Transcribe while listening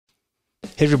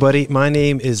Hey everybody, my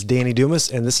name is Danny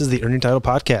Dumas and this is the Earning Title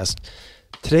Podcast.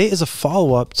 Today is a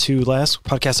follow-up to last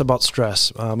podcast about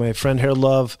stress. My friend Harold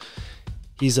Love,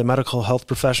 he's a medical health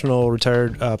professional,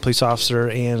 retired police officer,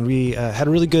 and we had a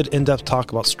really good in-depth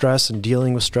talk about stress and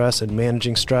dealing with stress and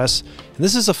managing stress. And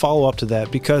this is a follow-up to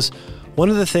that because one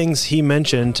of the things he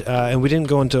mentioned, and we didn't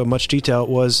go into much detail,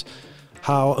 was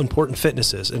how important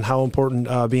fitness is and how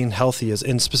important being healthy is,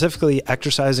 and specifically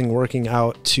exercising, working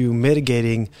out to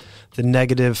mitigating the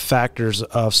negative factors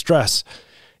of stress.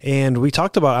 And we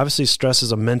talked about, obviously, stress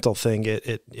is a mental thing.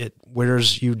 It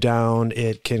wears you down.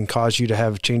 It can cause you to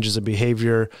have changes in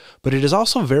behavior, but it is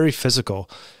also very physical.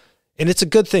 And it's a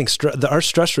good thing. Our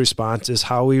stress response is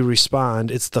how we respond.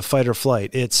 It's the fight or flight.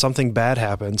 It's something bad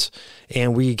happens,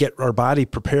 and our body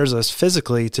prepares us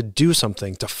physically to do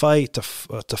something, to fight, to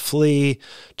flee,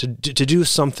 to do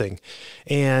something.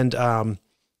 And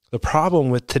the problem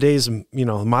with today's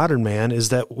modern man is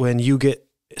that when you get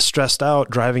stressed out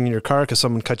driving in your car because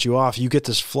someone cut you off, you get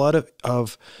this flood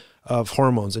of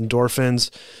hormones,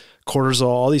 endorphins, cortisol,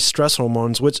 all these stress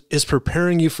hormones, which is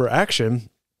preparing you for action.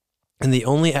 And the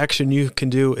only action you can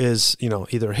do is,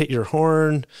 either hit your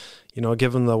horn,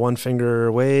 give them the one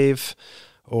finger wave,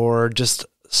 or just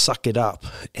suck it up.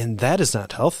 And that is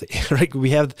not healthy, right?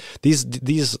 We have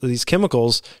these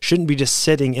chemicals shouldn't be just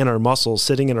sitting in our muscles,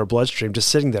 sitting in our bloodstream, just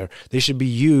sitting there. They should be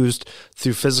used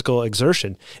through physical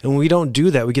exertion. And when we don't do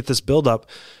that, we get this buildup.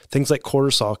 Things like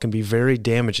cortisol can be very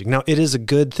damaging. Now, it is a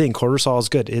good thing. Cortisol is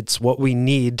good. It's what we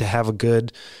need to have a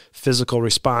good physical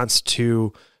response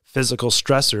to physical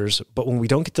stressors. But when we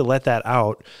don't get to let that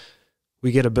out,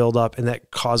 we get a buildup, and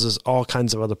that causes all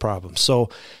kinds of other problems. So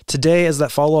today, as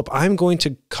that follow-up, I'm going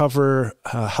to cover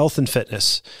health and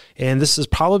fitness. And this is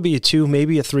probably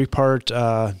maybe a three-part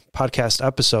podcast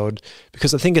episode,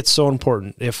 because I think it's so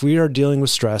important. If we are dealing with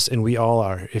stress, and we all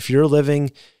are, if you're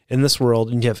living in this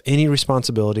world and you have any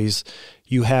responsibilities,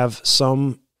 you have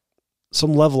some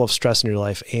level of stress in your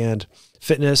life, and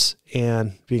fitness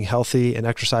and being healthy and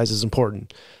exercise is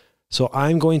important. So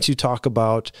I'm going to talk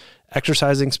about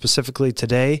exercising specifically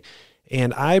today,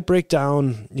 and I break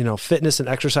down, fitness and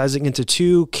exercising into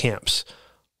two camps.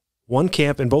 One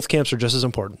camp, and both camps are just as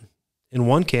important. In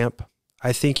one camp,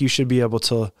 I think you should be able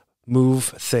to move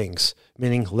things,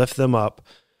 meaning lift them up,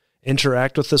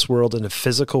 interact with this world in a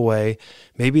physical way.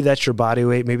 Maybe that's your body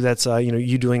weight. Maybe that's,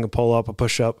 you doing a pull-up, a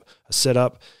push-up, a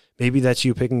sit-up. Maybe that's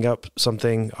you picking up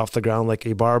something off the ground like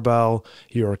a barbell,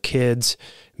 your kids.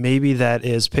 Maybe that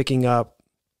is picking up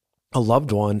a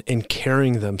loved one and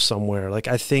carrying them somewhere. Like,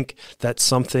 I think that's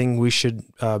something we should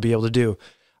be able to do.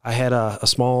 I had a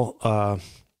small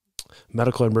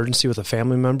medical emergency with a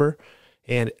family member,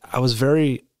 and I was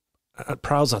very,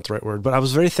 proud's not the right word, but I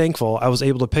was very thankful I was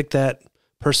able to pick that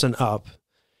person up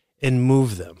and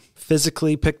move them,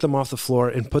 physically pick them off the floor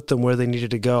and put them where they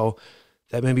needed to go.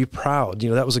 That made me proud.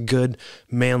 That was a good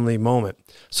manly moment.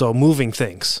 So moving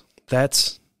things,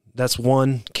 that's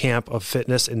one camp of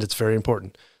fitness, and it's very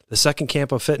important. The second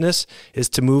camp of fitness is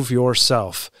to move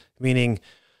yourself, meaning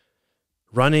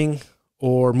running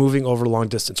or moving over long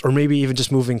distance, or maybe even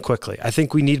just moving quickly. I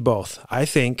think we need both. I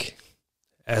think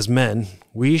as men,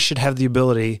 we should have the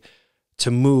ability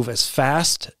to move as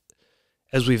fast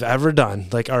as we've ever done.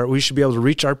 We should be able to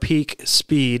reach our peak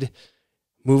speed,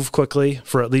 move quickly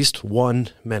for at least 1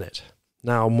 minute.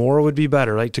 Now, more would be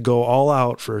better, like to go all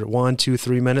out for 1, 2,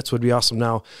 3 minutes would be awesome.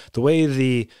 Now, the way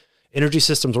the energy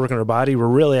systems work in our body, we're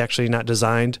really actually not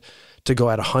designed to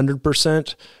go at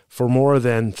 100% for more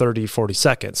than 30, 40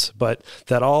 seconds. But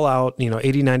that all out, 80,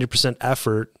 90%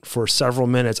 effort for several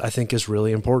minutes, I think is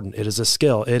really important. It is a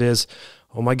skill. It is,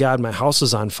 oh my God, my house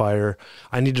is on fire.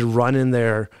 I need to run in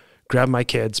there, grab my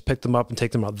kids, pick them up and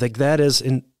take them out. Like that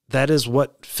is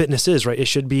what fitness is, right? It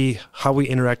should be how we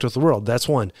interact with the world. That's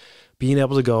one. Being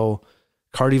able to go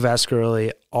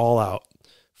cardiovascularly all out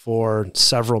for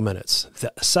several minutes.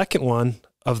 The second one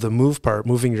of the move part,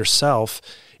 moving yourself,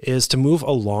 is to move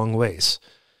a long ways.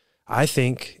 I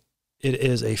think it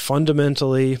is a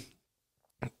fundamentally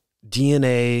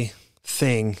DNA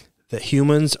thing that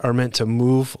humans are meant to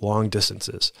move long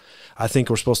distances. I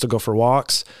think we're supposed to go for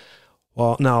walks.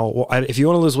 Well, now, if you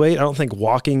want to lose weight, I don't think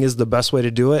walking is the best way to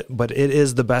do it, but it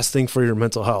is the best thing for your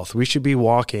mental health. We should be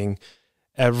walking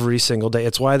every single day.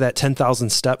 It's why that 10,000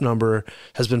 step number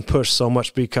has been pushed so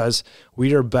much, because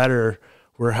we are better,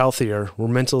 we're healthier, we're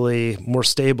mentally more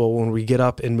stable when we get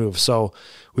up and move. So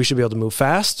we should be able to move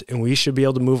fast, and we should be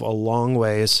able to move a long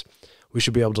ways. We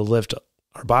should be able to lift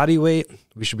our body weight.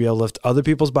 We should be able to lift other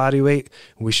people's body weight.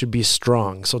 And we should be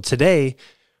strong. So today,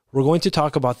 we're going to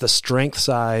talk about the strength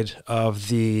side of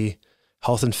the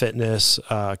health and fitness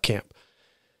camp.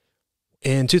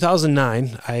 in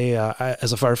 2009,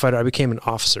 as a firefighter, I became an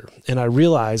officer, and I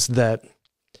realized that,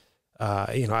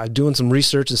 I'm doing some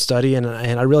research and study, and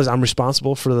I realized I'm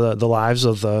responsible for the lives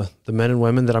of the men and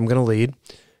women that I'm going to lead.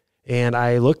 And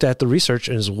I looked at the research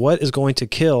and what is going to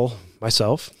kill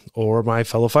myself or my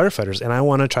fellow firefighters, and I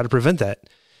want to try to prevent that.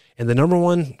 And the number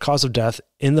one cause of death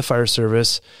in the fire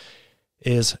service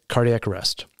is cardiac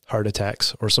arrest, heart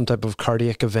attacks, or some type of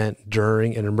cardiac event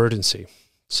during an emergency.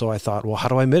 So I thought, well, how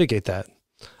do I mitigate that?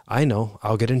 I know,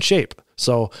 I'll get in shape.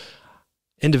 So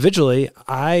individually,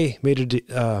 I made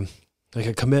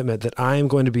a commitment that I am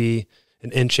going to be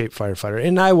an in-shape firefighter.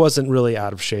 And I wasn't really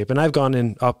out of shape. And I've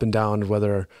gone up and down,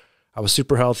 whether I was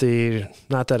super healthy,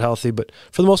 not that healthy, but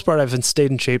for the most part, I've stayed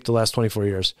in shape the last 24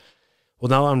 years. Well,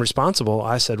 now I'm responsible.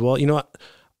 I said, well, you know what?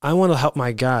 I want to help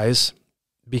my guys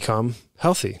become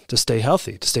healthy, to stay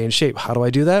in shape. How do I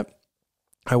do that?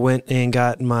 I went and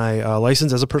got my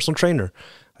license as a personal trainer.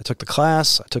 I took the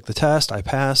class, I took the test, I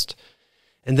passed.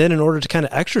 And then in order to kind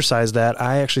of exercise that,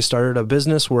 I actually started a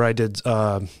business where I did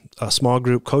a small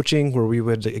group coaching where we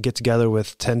would get together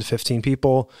with 10 to 15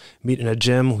 people, meet in a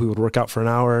gym. We would work out for an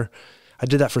hour. I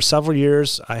did that for several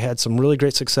years. I had some really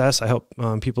great success. I helped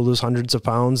people lose hundreds of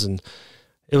pounds, and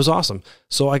it was awesome.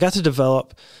 So I got to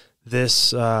develop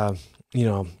this, I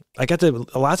got to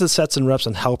lots of sets and reps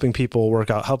on helping people work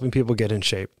out, helping people get in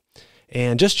shape.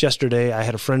 And just yesterday, I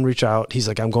had a friend reach out. He's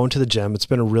like, I'm going to the gym. It's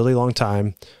been a really long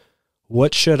time.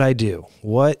 What should I do?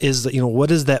 What is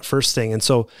that first thing? And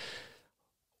so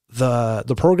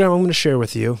the program I'm going to share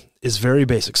with you is very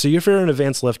basic. So if you're an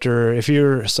advanced lifter, if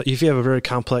you have a very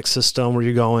complex system where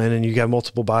you go in and you got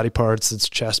multiple body parts, it's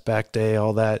chest, back day,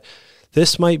 all that,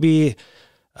 this might be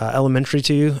elementary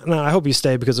to you. Now, I hope you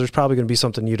stay because there's probably going to be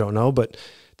something you don't know, but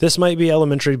this might be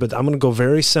elementary, but I'm going to go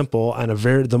very simple on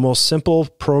the most simple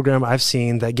program I've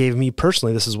seen that gave me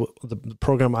personally, this is what the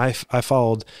program I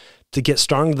followed to get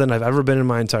stronger than I've ever been in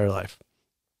my entire life.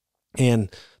 And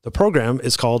the program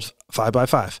is called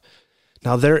 5x5.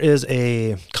 Now, there is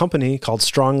a company called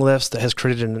StrongLifts that has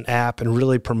created an app and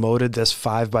really promoted this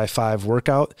 5x5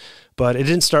 workout, but it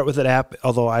didn't start with an app,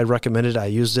 although I recommended it. I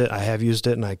used it. I have used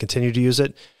it, and I continue to use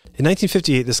it. In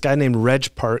 1958, this guy named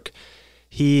Reg Park,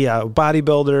 he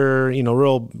bodybuilder,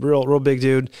 real big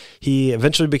dude. He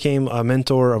eventually became a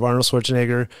mentor of Arnold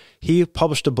Schwarzenegger. He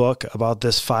published a book about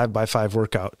this 5x5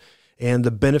 workout and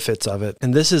the benefits of it.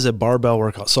 And this is a barbell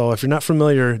workout. So if you're not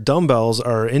familiar, dumbbells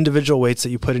are individual weights that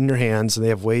you put in your hands, and they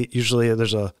have weight. Usually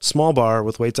there's a small bar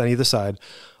with weights on either side.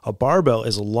 A barbell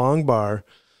is a long bar,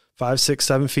 5, 6,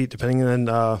 7 feet, depending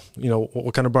on,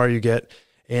 what kind of bar you get.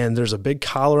 And there's a big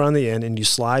collar on the end, and you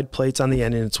slide plates on the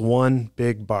end, and it's one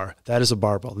big bar. That is a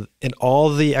barbell. And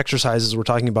all the exercises we're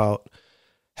talking about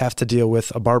have to deal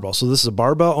with a barbell. So this is a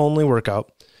barbell-only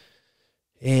workout.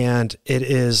 And it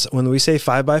is, when we say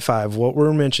 5x5,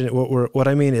 what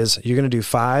I mean is you're going to do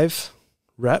 5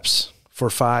 reps for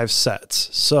 5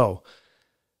 sets. So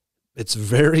it's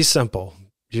very simple.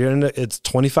 It's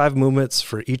 25 movements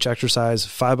for each exercise,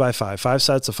 5x5, 5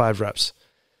 sets of 5 reps.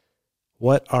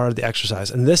 What are the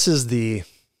exercises? And this is I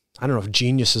don't know if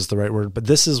genius is the right word, but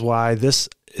this is why this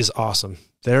is awesome.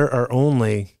 There are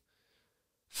only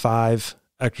 5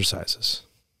 exercises.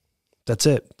 That's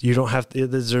it. You don't have to,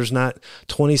 there's not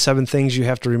 27 things you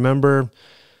have to remember.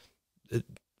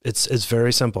 It's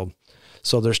very simple.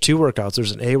 So there's 2 workouts.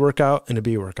 There's an A workout and a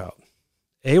B workout.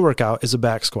 A workout is a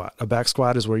back squat. A back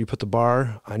squat is where you put the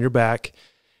bar on your back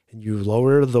and you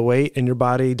lower the weight in your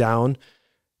body down.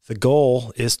 The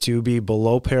goal is to be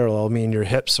below parallel, meaning your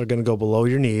hips are going to go below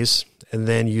your knees, and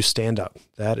then you stand up.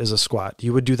 That is a squat.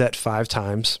 You would do that 5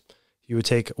 times. You would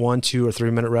take 1, 2, or 3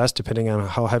 minute rest, depending on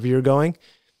how heavy you're going.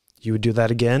 You would do that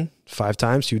again 5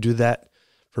 times. You would do that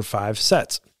for 5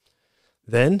 sets.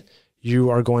 Then you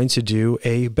are going to do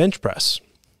a bench press.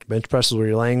 Bench press is where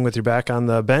you're laying with your back on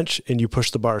the bench and you push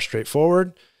the bar straight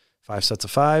forward, 5 sets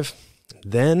of 5.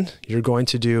 Then you're going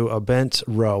to do a bent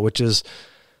row, which is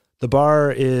the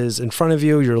bar is in front of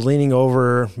you. You're leaning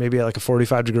over maybe at like a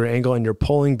 45-degree angle and you're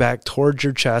pulling back towards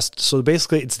your chest. So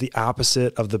basically it's the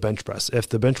opposite of the bench press. If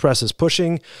the bench press is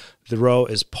pushing, the row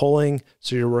is pulling.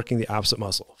 So you're working the opposite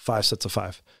muscle, 5 sets of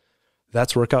 5.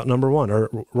 That's workout number 1,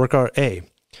 or workout A.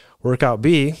 Workout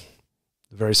B,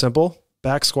 very simple,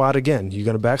 back squat again. You're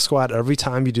going to back squat every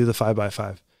time you do the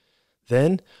 5x5.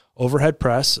 Then overhead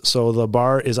press. So the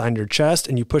bar is on your chest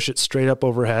and you push it straight up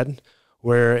overhead.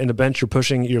 Where in a bench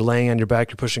you're laying on your back,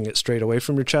 you're pushing it straight away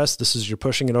from your chest. This is you're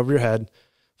pushing it over your head,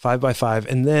 5x5.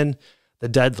 And then the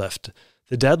deadlift.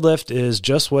 The deadlift is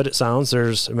just what it sounds.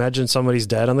 Imagine somebody's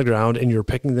dead on the ground and you're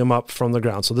picking them up from the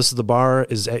ground. So this is the bar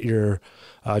is at your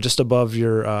just above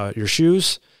your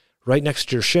shoes, right next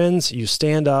to your shins. You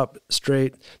stand up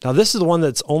straight. Now this is the one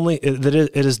that's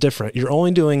it is different. You're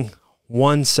only doing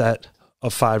one set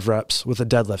of 5 reps with a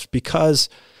deadlift because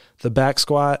the back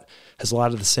squat has a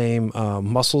lot of the same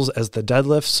muscles as the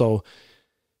deadlift. So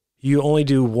you only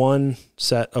do one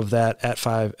set of that at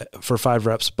 5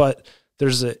 reps, but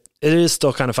it is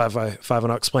still kind of 5 by 5,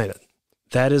 and I'll explain it.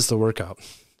 That is the workout.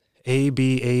 A,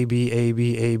 B, A, B, A,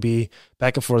 B, A, B,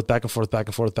 back and forth, back and forth, back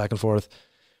and forth, back and forth.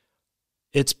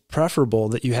 It's preferable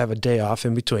that you have a day off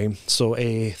in between. So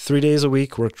 3 days a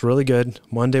week worked really good.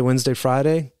 Monday, Wednesday,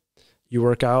 Friday, you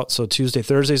work out. So Tuesday,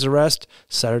 Thursday's a rest,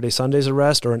 Saturday, Sunday's a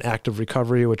rest, or an active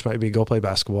recovery, which might be go play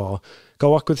basketball,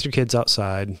 go walk with your kids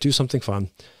outside, do something fun,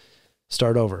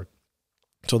 start over.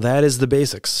 So that is the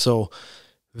basics. So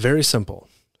very simple.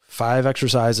 5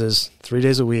 exercises, 3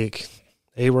 days a week,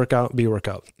 A workout, B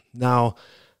workout. Now,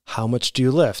 how much do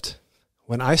you lift?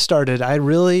 When I started, I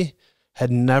really had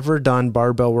never done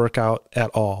barbell workout at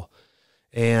all.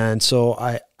 And so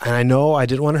I know I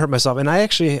didn't want to hurt myself. And I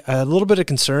actually had a little bit of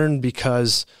concern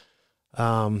because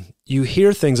you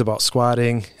hear things about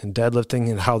squatting and deadlifting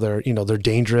and how they're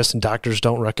dangerous and doctors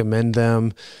don't recommend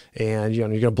them. And, you're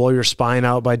going to blow your spine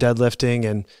out by deadlifting.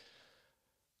 And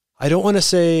I don't want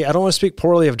to speak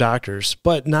poorly of doctors,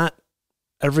 but not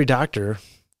every doctor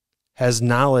has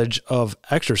knowledge of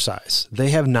exercise. They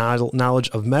have knowledge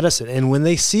of medicine. And when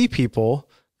they see people,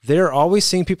 they're always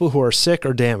seeing people who are sick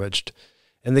or damaged.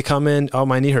 And they come in, oh,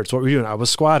 my knee hurts. What were you doing? I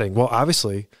was squatting. Well,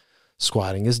 obviously,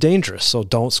 squatting is dangerous, so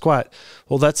don't squat.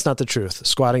 Well, that's not the truth.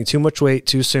 Squatting too much weight,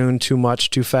 too soon, too much,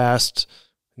 too fast.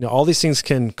 All these things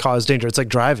can cause danger. It's like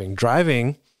driving.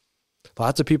 Driving,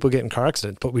 lots of people get in car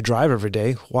accidents, but we drive every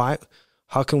day. Why?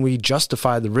 How can we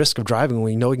justify the risk of driving when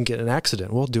we know we can get in an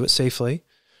accident? Well, do it safely.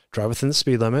 Drive within the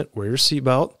speed limit, wear your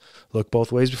seatbelt, look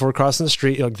both ways before crossing the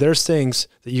street. There's things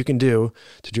that you can do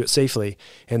to do it safely.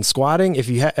 And squatting, if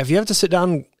you have to sit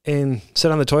down and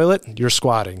sit on the toilet, you're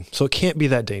squatting. So it can't be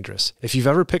that dangerous. If you've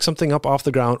ever picked something up off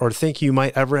the ground or think you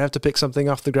might ever have to pick something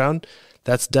off the ground,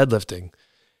 that's deadlifting.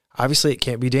 Obviously, it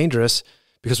can't be dangerous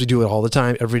because we do it all the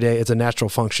time, every day. It's a natural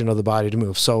function of the body to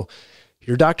move. So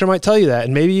your doctor might tell you that,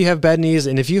 and maybe you have bad knees,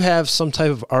 and if you have some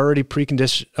type of already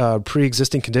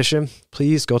pre-existing condition,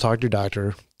 please go talk to your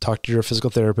doctor, talk to your physical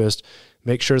therapist,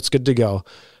 make sure it's good to go.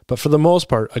 But for the most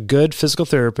part, a good physical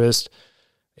therapist,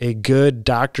 a good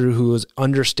doctor who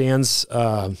understands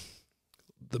the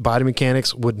body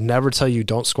mechanics would never tell you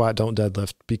don't squat, don't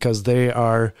deadlift, because they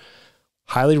are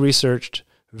highly researched,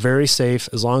 very safe,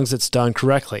 as long as it's done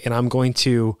correctly. And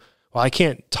I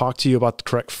can't talk to you about the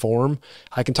correct form.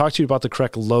 I can talk to you about the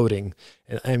correct loading.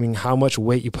 I mean, how much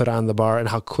weight you put on the bar and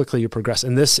how quickly you progress.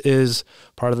 And this is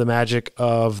part of the magic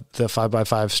of the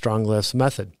 5x5 StrongLifts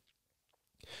method.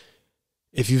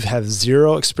 If you have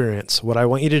zero experience, what I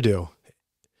want you to do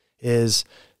is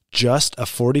just a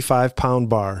 45-pound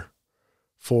bar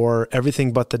for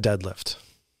everything but the deadlift.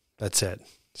 That's it.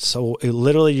 So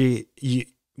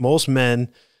most men,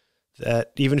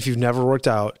 that even if you've never worked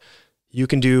out, you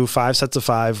can do 5 sets of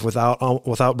 5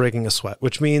 without breaking a sweat,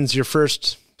 which means your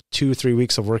first 2-3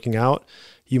 weeks of working out,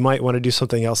 you might want to do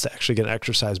something else to actually get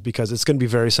exercise because it's going to be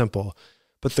very simple.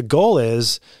 But the goal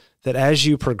is that as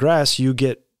you progress, you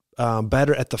get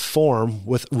better at the form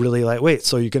with really light weight.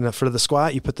 So for the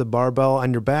squat, you put the barbell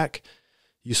on your back,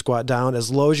 you squat down as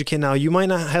low as you can. Now, you might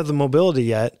not have the mobility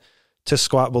yet to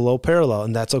squat below parallel,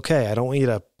 and that's okay. I don't want you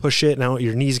to push it. Now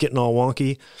your knees getting all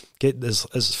wonky. Get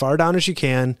as far down as you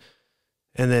can,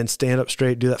 and then stand up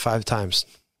straight, do that 5 times.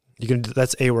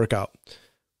 That's a workout,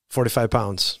 45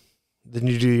 pounds. Then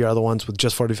you do your other ones with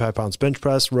just 45 pounds. Bench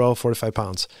press, row, 45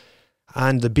 pounds.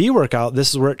 On the B workout,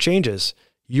 this is where it changes.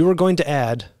 You are going to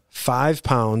add 5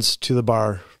 pounds to the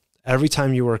bar every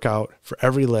time you work out for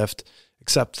every lift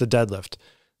except the deadlift.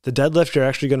 The deadlift, you're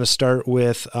actually going to start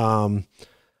with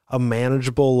a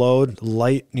manageable load,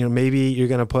 light. Maybe you're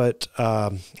going to put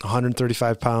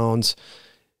 135 pounds.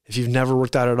 If you've never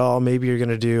worked out at all, maybe you're going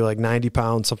to do like 90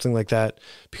 pounds, something like that,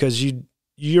 because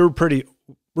we're pretty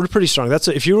strong.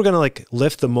 If you were going to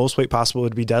lift the most weight possible, it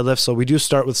would be deadlift. So we do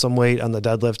start with some weight on the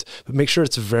deadlift, but make sure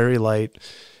it's very light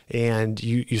and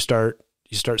you start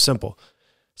simple.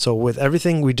 So with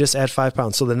everything, we just add 5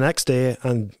 pounds. So the next day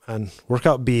on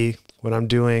workout B, when I'm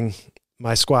doing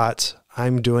my squats,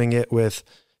 I'm doing it with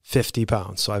 50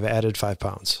 pounds. So I've added 5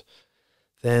 pounds.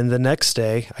 Then the next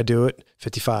day I do it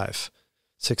 55.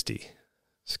 60,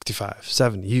 65,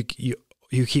 70.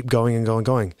 You keep going and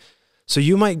going. So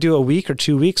you might do a week or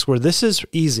 2 weeks where this is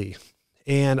easy.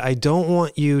 And I don't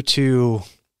want you to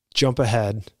jump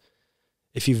ahead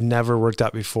if you've never worked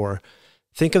out before.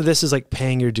 think of this as like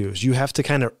paying your dues. You have to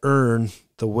kind of earn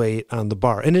the weight on the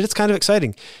bar. And it's kind of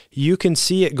exciting. You can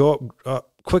see it go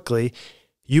up quickly.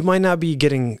 You might not be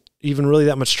getting even really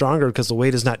that much stronger because the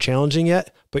weight is not challenging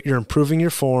yet, but you're improving your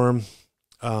form.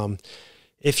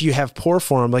 If you have poor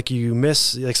form, like you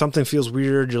miss, like something feels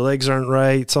weird, your legs aren't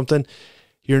right, something,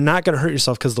 you're not going to hurt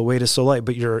yourself because the weight is so light,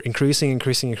 but you're increasing.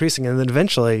 And then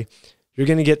eventually you're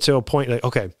going to get to a point like,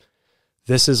 okay,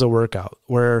 this is a workout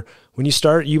where when you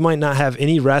start, you might not have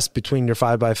any rest between your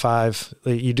 5x5.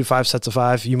 Like you do 5 sets of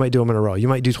 5, you might do them in a row. You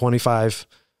might do 25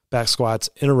 back squats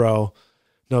in a row.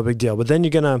 No big deal. But then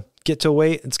you're going to get to a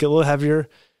weight, it's get a little heavier.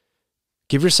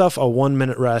 Give yourself a 1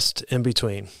 minute rest in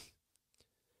between.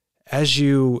 As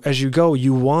you go,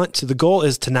 the goal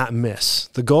is to not miss.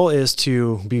 The goal is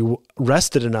to be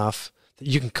rested enough that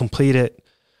you can complete it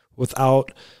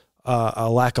without a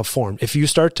lack of form. If you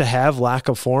start to have lack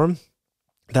of form,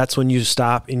 that's when you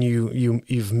stop and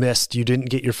you've missed. You didn't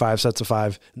get your 5 sets of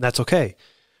 5, and that's okay.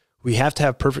 We have to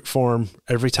have perfect form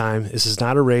every time. This is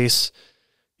not a race.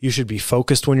 You should be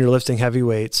focused when you're lifting heavy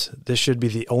weights. This should be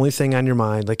the only thing on your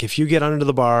mind. Like if you get under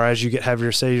the bar as you get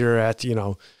heavier, say you're at,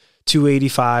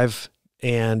 285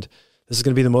 and this is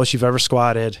going to be the most you've ever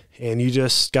squatted, and you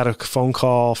just got a phone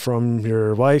call from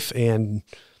your wife and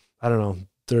I don't know,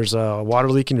 there's a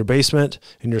water leak in your basement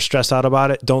and you're stressed out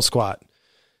about it, don't squat.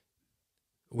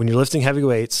 When you're lifting heavy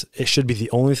weights, it should be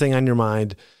the only thing on your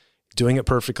mind. Doing it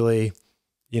perfectly,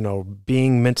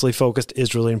 being mentally focused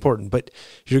is really important, but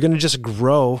you're going to just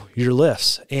grow your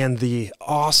lifts. And the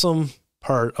awesome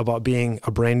part about being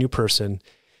a brand new person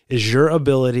is your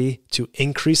ability to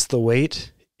increase the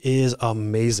weight is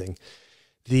amazing.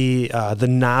 The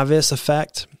novice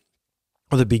effect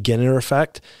or the beginner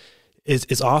effect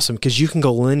is awesome because you can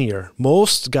go linear.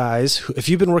 Most guys, if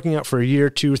you've been working out for a year,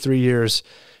 2 or 3 years,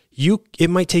 it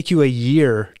might take you a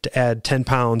year to add 10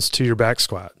 pounds to your back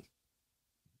squat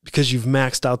because you've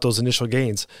maxed out those initial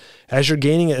gains. As you're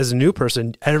gaining it as a new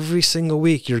person, every single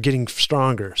week you're getting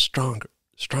stronger.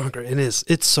 And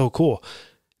it's so cool.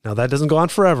 Now that doesn't go on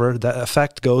forever. That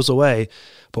effect goes away.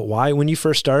 But why? When you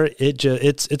first start,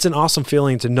 it's an awesome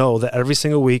feeling to know that every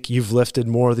single week you've lifted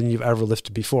more than you've ever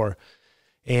lifted before.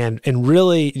 And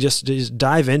really just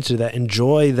dive into that,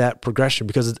 enjoy that progression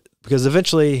because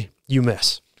eventually you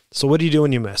miss. So what do you do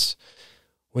when you miss?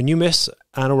 When you miss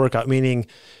on a workout, meaning,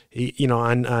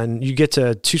 you get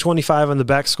to 225 on the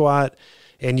back squat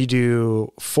and you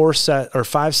do 5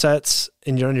 sets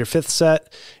and you're on your 5th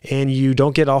set and you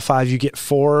don't get all 5, you get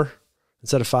 4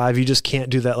 instead of 5. You just can't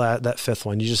do that 5th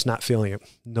one. You're just not feeling it.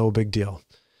 No big deal.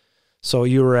 So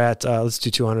you were at, let's do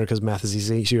 200 because math is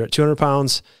easy. So you're at 200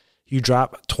 pounds, you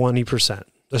drop 20%.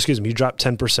 You drop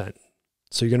 10%.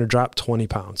 So you're going to drop 20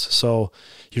 pounds. So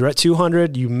you're at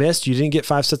 200, you missed, you didn't get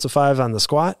 5 sets of 5 on the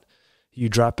squat. You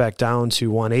drop back down to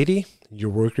 180, you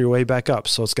work your way back up.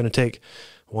 So it's going to take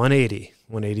 180,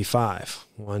 185,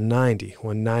 190,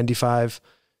 195,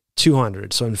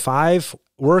 200. So in 5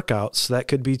 workouts, that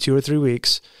could be 2 or 3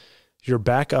 weeks, you're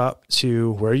back up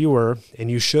to where you were, and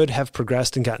you should have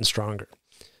progressed and gotten stronger.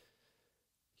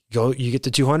 You get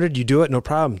to 200, you do it, no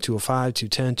problem. 205,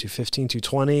 210, 215,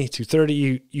 220,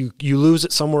 230. You lose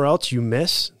it somewhere else, you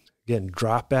miss. Again,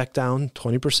 drop back down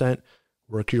 20%,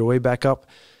 work your way back up.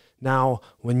 Now,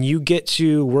 when you get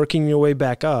to working your way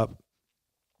back up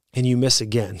and you miss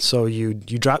again, so you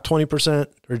drop 20%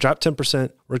 or drop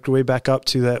 10%, work your way back up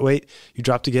to that weight, you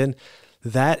dropped again,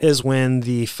 that is when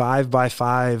the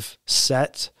 5x5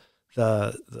 set,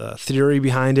 the theory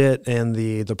behind it and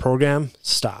the program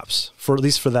stops, for at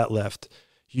least for that lift.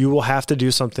 You will have to do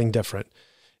something different.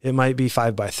 It might be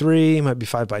 5x3, it might be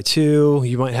 5x2.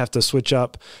 You might have to switch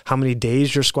up how many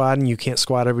days you're squatting. You can't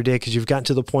squat every day because you've gotten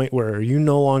to the point where you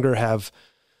no longer have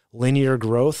linear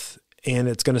growth and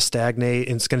it's going to stagnate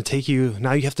and it's going to take you,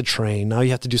 now you have to train, now you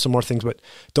have to do some more things, but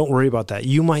don't worry about that.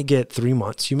 You might get 3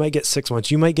 months, you might get 6 months,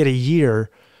 you might get a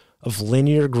year of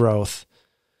linear growth.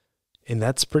 And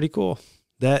that's pretty cool.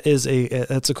 That's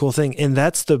a cool thing. And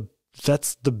that's the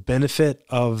benefit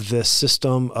of this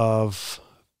system of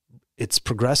it's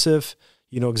progressive.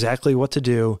 You know exactly what to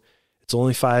do. It's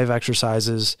only 5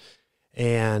 exercises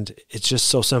and it's just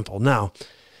so simple. Now,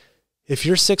 if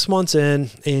you're 6 months in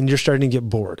and you're starting to get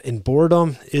bored, and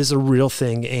boredom is a real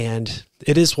thing, and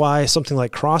it is why something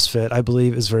like CrossFit, I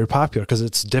believe, is very popular because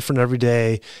it's different every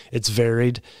day. It's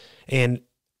varied. And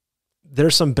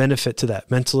there's some benefit to that.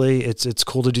 Mentally, it's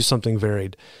cool to do something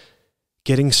varied.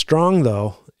 Getting strong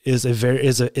though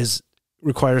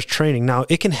requires training. Now,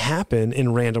 it can happen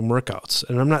in random workouts.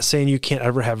 And I'm not saying you can't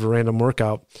ever have a random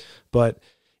workout, but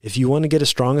if you want to get as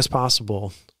strong as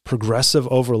possible, progressive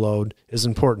overload is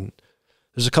important.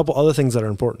 There's a couple other things that are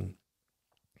important.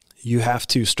 you have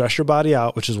to stress your body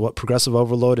out, which is what progressive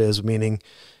overload is, meaning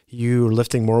you're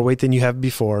lifting more weight than you have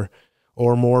before,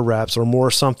 or more reps, or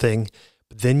more something,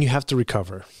 but then you have to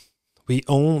recover. We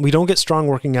don't get strong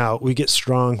working out. We get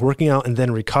strong working out and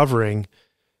then recovering,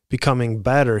 becoming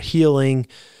better, healing,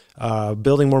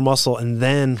 building more muscle, and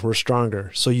then we're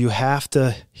stronger. So you have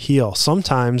to heal.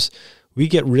 Sometimes we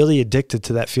get really addicted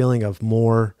to that feeling of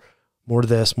more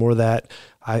this, more that.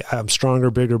 I'm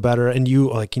stronger, bigger, better. And you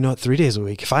like, 3 days a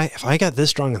week, if I got this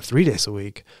strong in 3 days a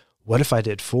week, what if I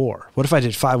did 4? What if I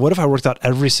did 5? What if I worked out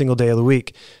every single day of the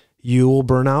week? You will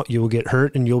burn out, you will get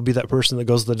hurt, and you'll be that person that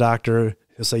goes to the doctor.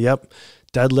 He'll say, yep,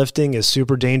 deadlifting is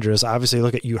super dangerous. Obviously,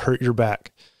 look at you hurt your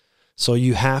back. So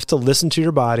you have to listen to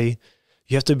your body.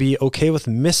 You have to be okay with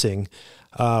missing.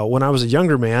 When I was a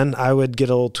younger man, I would get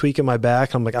a little tweak in my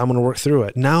back. I'm like, I'm going to work through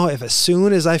it. Now, if as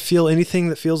soon as I feel anything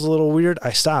that feels a little weird,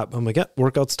 I stop. I'm like, yep,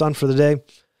 workout's done for the day.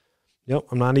 Yep,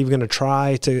 I'm not even going to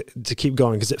try to keep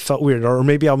going because it felt weird. Or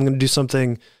maybe I'm going to do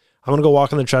something. I'm going to go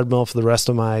walk on the treadmill for the rest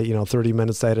of my 30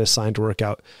 minutes that I had assigned to work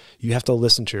out. You have to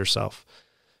listen to yourself,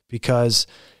 because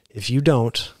if you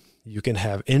don't, you can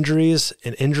have injuries,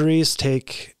 and injuries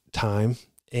take time,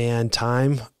 and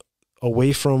time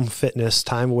away from fitness,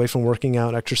 time away from working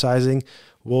out, exercising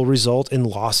will result in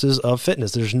losses of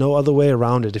fitness. There's no other way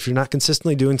around it. If you're not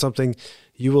consistently doing something,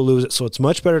 you will lose it. So it's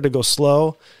much better to go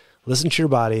slow, listen to your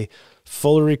body,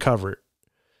 fully recover,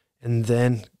 and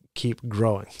then keep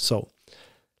growing. So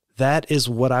that is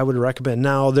what I would recommend.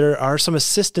 Now, there are some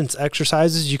assistance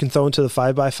exercises you can throw into the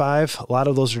 5x5. A lot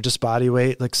of those are just body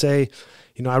weight. Like say,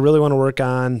 I really want to work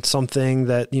on something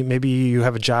that maybe you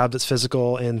have a job that's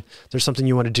physical and there's something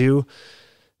you want to do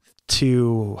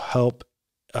to help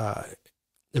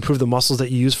improve the muscles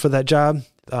that you use for that job.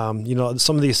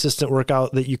 Some of the assistant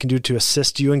workout that you can do to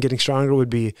assist you in getting stronger would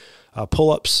be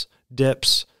pull-ups,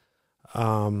 dips,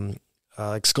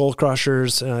 like skull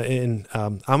crushers. I'm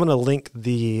going to link to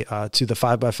the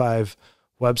 5x5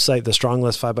 website, the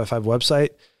StrongLifts 5x5 website.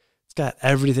 It's got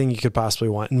everything you could possibly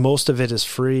want. And most of it is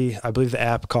free. I believe the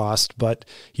app costs, but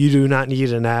you do not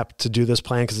need an app to do this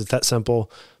plan because it's that simple.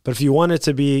 But if you want it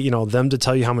to be, them to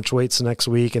tell you how much weight's the next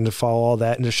week and to follow all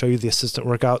that and to show you the assistant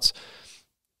workouts,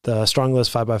 the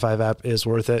StrongLifts 5x5 app is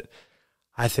worth it.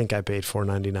 I think I paid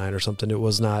 $4.99 or something. It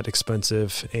was not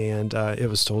expensive, and it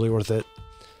was totally worth it.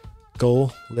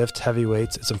 Go lift heavy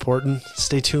weights. It's important.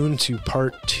 Stay tuned to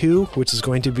part 2, which is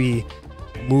going to be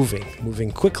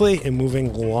moving quickly and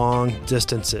moving long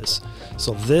distances.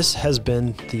 So this has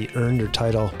been the Earn Your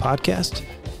Title podcast.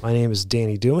 My name is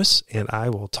Danny Dumas, and I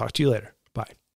will talk to you later.